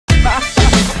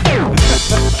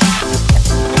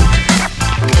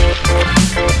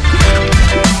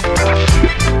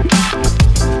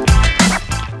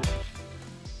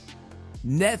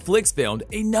Netflix found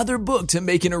another book to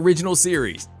make an original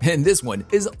series, and this one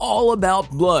is all about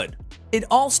blood. It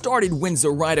all started when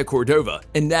Zoraida Cordova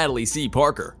and Natalie C.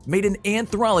 Parker made an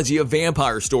anthology of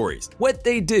vampire stories. What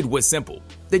they did was simple.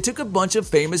 They took a bunch of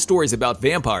famous stories about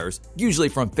vampires, usually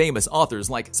from famous authors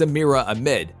like Samira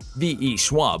Ahmed, V.E.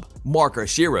 Schwab, Mark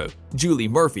Oshiro, Julie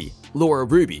Murphy, Laura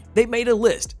Ruby. They made a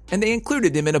list, and they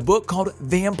included them in a book called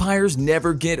Vampires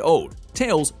Never Get Old,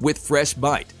 Tales with Fresh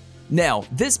Bite. Now,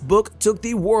 this book took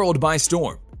the world by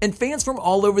storm, and fans from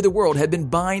all over the world had been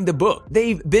buying the book.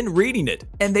 They've been reading it,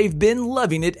 and they've been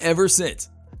loving it ever since.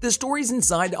 The stories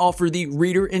inside offer the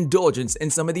reader indulgence in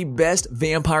some of the best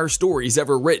vampire stories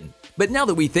ever written. But now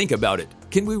that we think about it,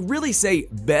 can we really say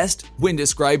best when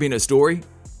describing a story?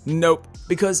 Nope,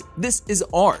 because this is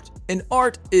art, and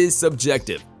art is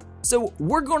subjective. So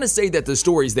we're going to say that the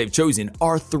stories they've chosen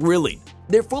are thrilling.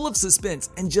 They're full of suspense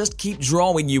and just keep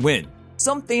drawing you in.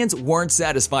 Some fans weren't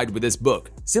satisfied with this book,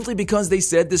 simply because they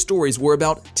said the stories were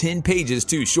about 10 pages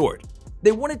too short.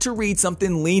 They wanted to read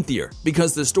something lengthier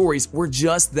because the stories were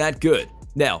just that good.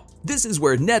 Now, this is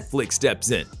where Netflix steps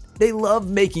in. They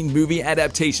love making movie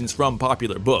adaptations from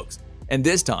popular books, and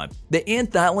this time, the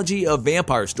anthology of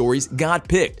vampire stories got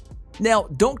picked. Now,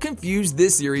 don't confuse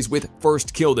this series with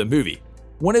First Kill the movie.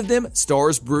 One of them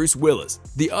stars Bruce Willis,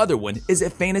 the other one is a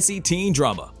fantasy teen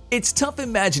drama. It's tough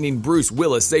imagining Bruce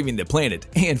Willis saving the planet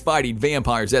and fighting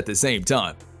vampires at the same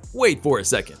time. Wait for a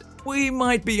second, we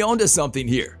might be onto something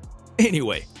here.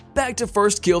 Anyway, back to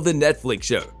First Kill the Netflix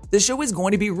show. The show is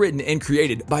going to be written and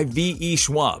created by V.E.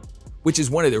 Schwab, which is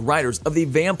one of the writers of the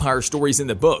vampire stories in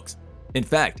the books. In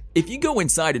fact, if you go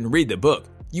inside and read the book,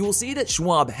 you will see that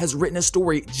Schwab has written a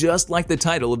story just like the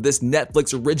title of this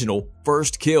Netflix original,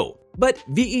 First Kill. But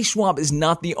V.E. Schwab is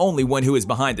not the only one who is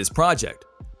behind this project.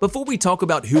 Before we talk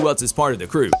about who else is part of the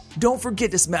crew, don't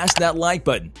forget to smash that like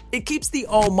button. It keeps the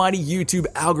almighty YouTube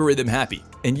algorithm happy,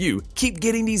 and you keep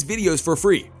getting these videos for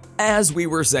free. As we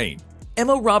were saying,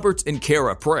 Roberts and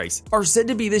Karah Preiss are said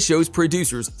to be the show's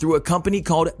producers through a company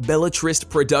called Belletrist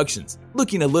Productions.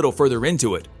 Looking a little further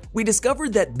into it, we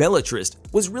discovered that Belletrist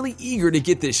was really eager to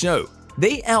get this show.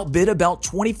 They outbid about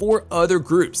 24 other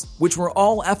groups, which were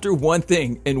all after one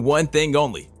thing and one thing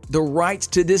only: the rights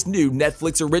to this new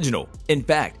Netflix original. In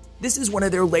fact, this is one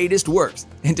of their latest works,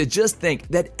 and to just think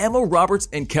that Roberts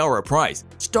and Karah Preiss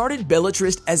started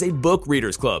Belletrist as a book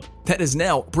readers club that is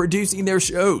now producing their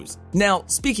shows. Now,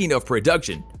 speaking of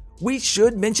production, we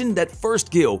should mention that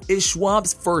First Kill is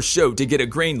Schwab's first show to get a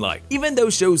green light. Even though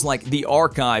shows like The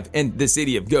Archive and The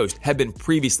City of Ghosts have been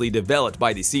previously developed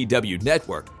by the CW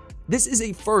network, this is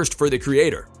a first for the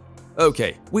creator.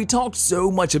 Okay, we talked so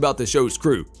much about the show's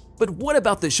crew, but what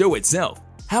about the show itself?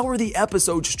 How are the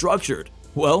episodes structured?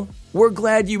 Well, we're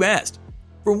glad you asked.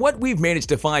 From what we've managed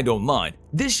to find online,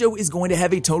 this show is going to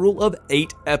have a total of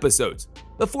 8 episodes.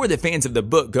 Before the fans of the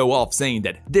book go off saying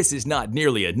that this is not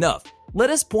nearly enough, let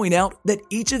us point out that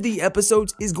each of the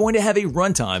episodes is going to have a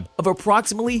runtime of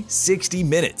approximately 60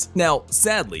 minutes. Now,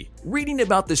 sadly, reading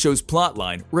about the show's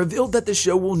plotline revealed that the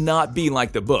show will not be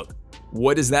like the book.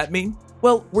 What does that mean?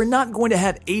 Well, we're not going to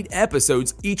have 8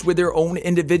 episodes, each with their own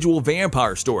individual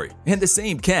vampire story and the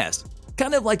same cast,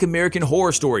 kind of like American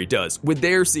Horror Story does with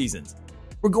their seasons.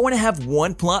 We're going to have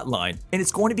one plot line, and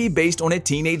it's going to be based on a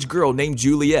teenage girl named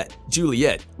Juliet.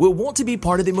 Juliet will want to be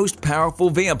part of the most powerful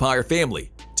vampire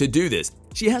family. To do this,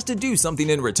 she has to do something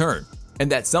in return,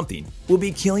 and that something will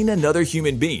be killing another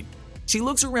human being. She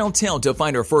looks around town to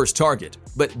find her first target,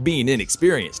 but being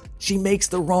inexperienced, she makes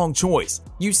the wrong choice.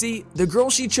 You see, the girl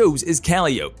she chose is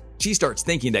Calliope. She starts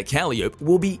thinking that Calliope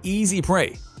will be easy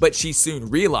prey, but she soon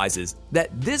realizes that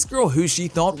this girl who she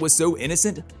thought was so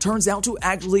innocent turns out to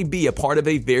actually be a part of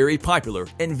a very popular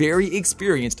and very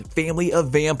experienced family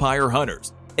of vampire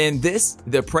hunters. In this,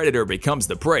 the predator becomes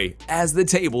the prey as the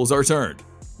tables are turned.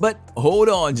 But hold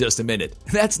on just a minute,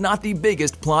 that's not the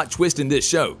biggest plot twist in this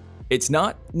show. It's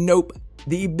not? Nope.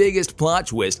 The biggest plot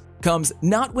twist comes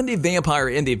not when the vampire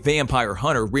and the vampire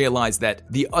hunter realize that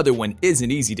the other one isn't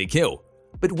easy to kill,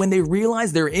 but when they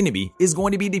realize their enemy is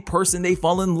going to be the person they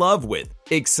fall in love with.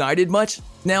 Excited much?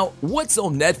 Now, What's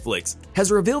on Netflix has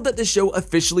revealed that the show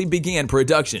officially began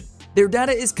production. Their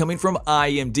data is coming from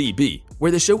IMDb,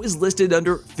 where the show is listed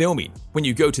under filming when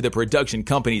you go to the production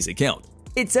company's account.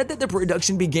 It said that the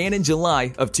production began in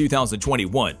July of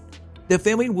 2021. The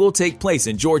filming will take place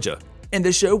in Georgia, and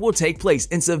the show will take place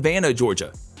in Savannah,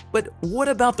 Georgia. But what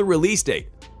about the release date?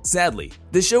 Sadly,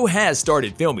 the show has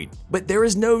started filming, but there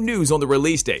is no news on the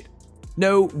release date.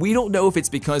 No, we don't know if it's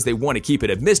because they want to keep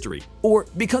it a mystery, or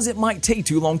because it might take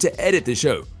too long to edit the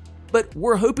show. but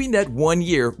we're hoping that 1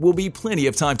 year will be plenty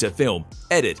of time to film,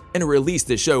 edit, and release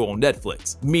the show on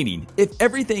Netflix. Meaning, if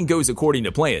everything goes according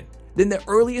to plan, then the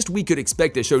earliest we could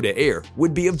expect the show to air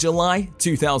would be of July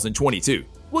 2022.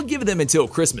 We'll give them until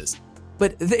Christmas,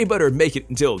 but they better make it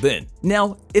until then.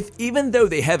 Now, if even though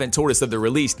they haven't told us of the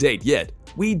release date yet,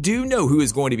 we do know who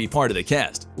is going to be part of the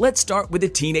cast. Let's start with a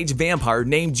teenage vampire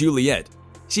named Juliet.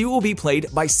 She will be played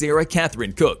by Sarah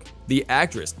Catherine Cook, the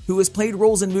actress who has played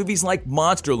roles in movies like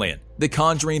Monsterland, The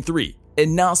Conjuring 3,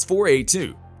 and Nas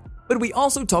 4A2. But we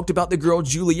also talked about the girl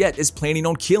Juliet is planning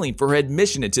on killing for her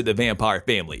admission into the vampire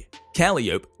family.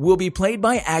 Calliope will be played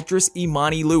by actress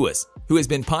Imani Lewis, who has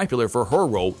been popular for her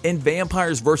role in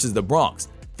Vampires vs. the Bronx,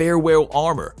 Farewell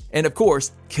Armor, and of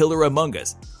course, Killer Among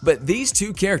Us. But these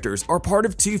two characters are part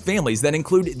of two families that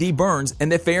include the Burns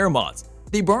and the Fairmonts.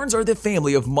 The Burns are the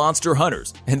family of monster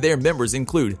hunters, and their members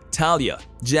include Talia,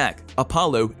 Jack,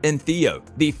 Apollo, and Theo.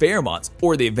 The Fairmonts,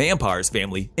 or the Vampires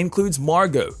family, includes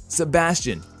Margot,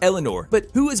 Sebastian, Eleanor. But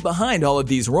who is behind all of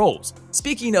these roles?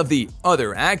 Speaking of the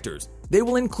other actors, they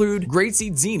will include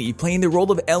Gracie Zini playing the role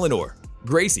of Eleanor.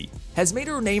 Gracie has made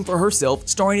her name for herself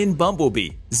starring in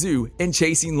Bumblebee, Zoo, and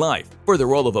Chasing Life. For the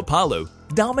role of Apollo,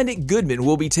 Dominic Goodman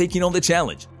will be taking on the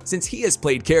challenge, since he has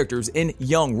played characters in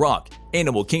Young Rock,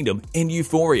 Animal Kingdom, and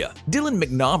Euphoria. Dylan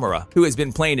McNamara, who has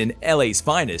been playing in LA's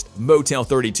Finest, Motel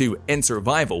 32, and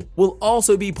Survival, will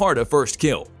also be part of First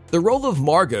Kill. The role of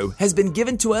Margot has been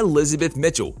given to Elizabeth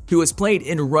Mitchell, who has played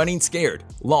in Running Scared,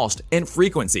 Lost, and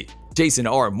Frequency. Jason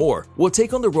R. Moore will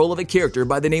take on the role of a character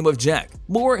by the name of Jack.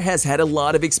 Moore has had a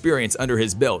lot of experience under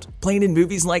his belt, playing in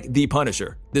movies like The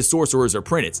Punisher, The Sorcerer's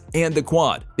Apprentice, and The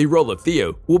Quad. The role of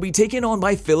Theo will be taken on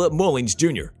by Philip Mullings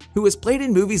Jr., who has played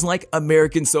in movies like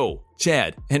American Soul,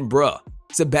 Chad, and Bruh.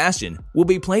 Sebastian will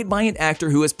be played by an actor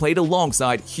who has played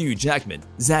alongside Hugh Jackman,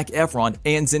 Zac Efron,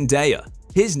 and Zendaya.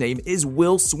 His name is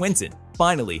Will Swenson.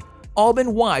 Finally,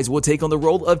 Alban Wise will take on the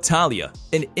role of Talia,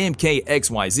 and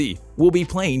MKXYZ will be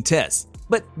playing Tess.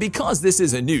 But because this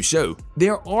is a new show,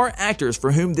 there are actors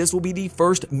for whom this will be the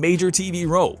first major TV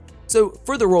role. So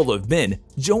for the role of Ben,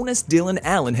 Jonas Dylan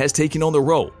Allen has taken on the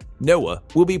role. Noah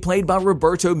will be played by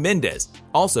Roberto Mendez,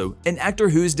 also an actor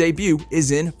whose debut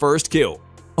is in First Kill.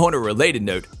 On a related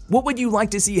note, what would you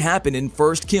like to see happen in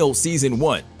First Kill Season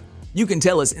 1? You can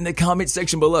tell us in the comment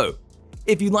section below.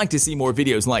 If you'd like to see more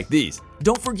videos like these,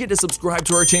 don't forget to subscribe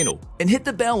to our channel and hit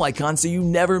the bell icon so you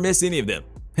never miss any of them.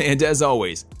 And as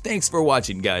always, thanks for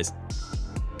watching, guys.